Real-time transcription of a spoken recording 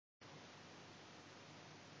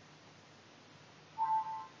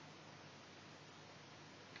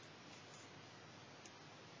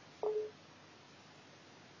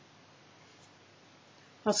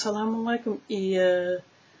Assalamu alaikum y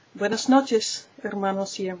buenas noches,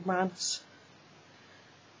 hermanos y hermanas.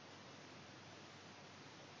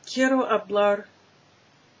 Quiero hablar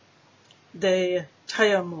de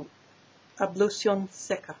tayamum, ablucion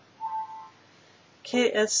seca.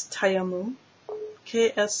 ¿Qué es tayamum?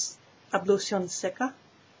 ¿Qué es ablucion seca?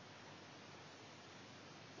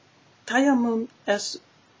 Tayamum es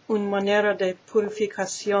una manera de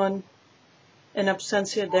purificación en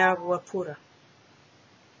ausencia de agua pura.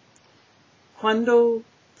 ¿Cuándo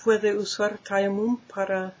puede usar tayamum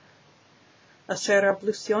para hacer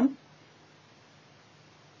ablución?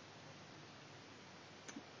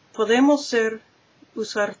 Podemos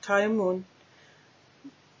usar tayamum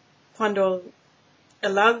cuando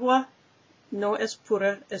el agua no es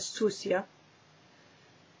pura, es sucia.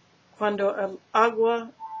 Cuando el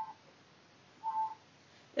agua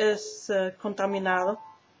es contaminado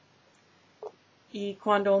y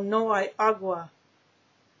cuando no hay agua,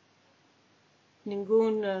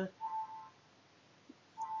 ningún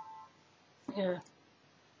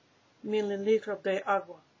mililitro de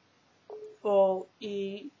agua. O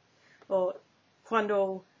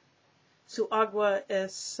cuando su agua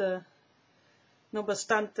es no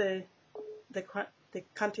bastante de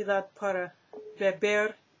cantidad para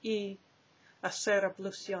beber y hacer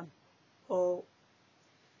ablución.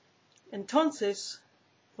 Entonces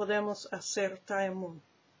podemos hacer tayamum.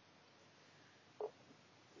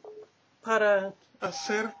 Para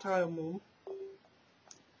hacer tayamum,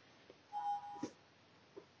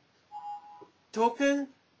 toque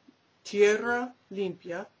tierra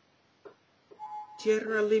limpia.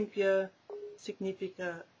 Tierra limpia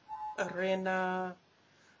significa arena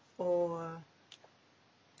o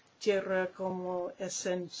tierra como es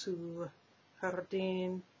en su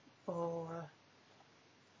jardín o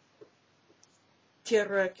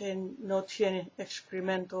tierra que no tiene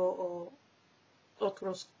excremento o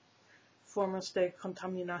otras formas de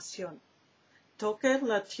contaminación. Toque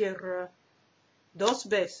la tierra 2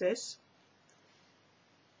 veces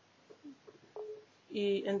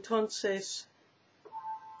y entonces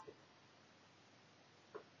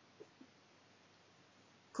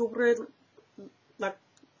cubre la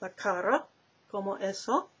cara como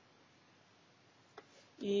eso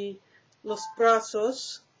y los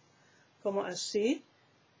brazos como así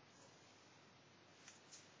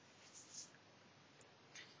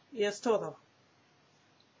y es todo.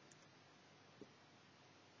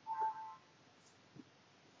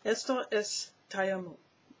 Esto es tayamum,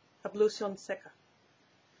 ablución seca.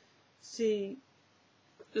 Si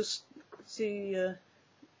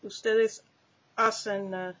ustedes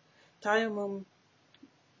hacen tayamum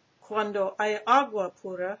cuando hay agua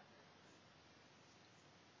pura,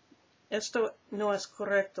 esto no es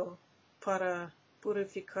correcto para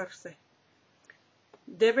purificarse.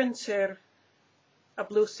 Deben ser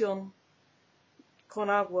ablución con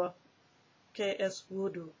agua, que es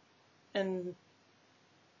wudu, en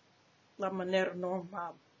la manera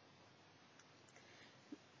normal.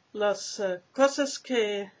 Las cosas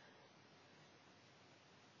que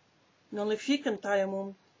nullifican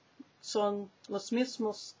tayamum son los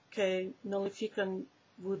mismos que nullifican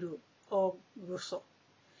wudu o ghusl,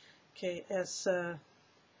 que es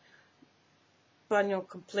baño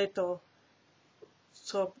completo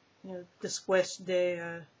después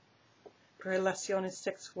de relaciones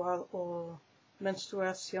sexuales o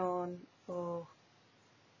menstruación o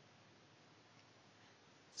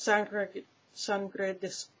sangre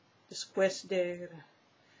después de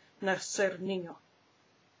nacer niño.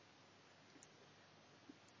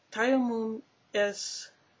 Tayamum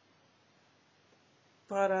es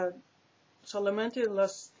para solamente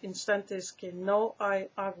los instantes que no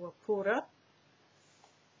hay agua pura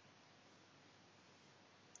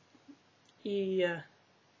y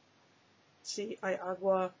si hay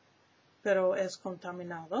agua pero es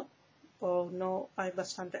contaminado o no hay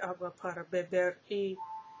bastante agua para beber y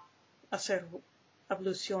hacer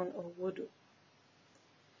ablución o wudu.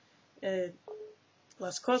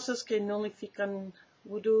 Las cosas que nullifican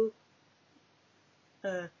wudu,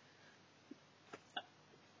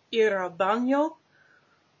 ir al baño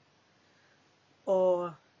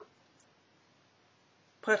o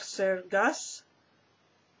hacer gas.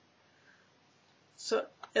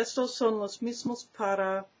 Estos son los mismos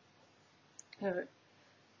para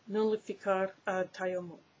nullificar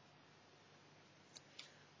tayamum.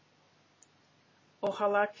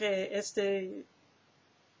 Ojalá que esta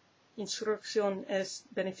instrucción es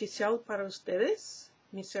beneficial para ustedes,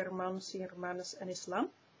 mis hermanos y hermanas en Islam.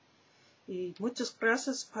 Y muchas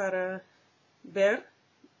gracias para ver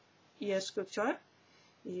y escuchar.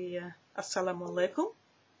 Y assalamu alaikum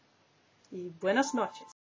y buenas noches.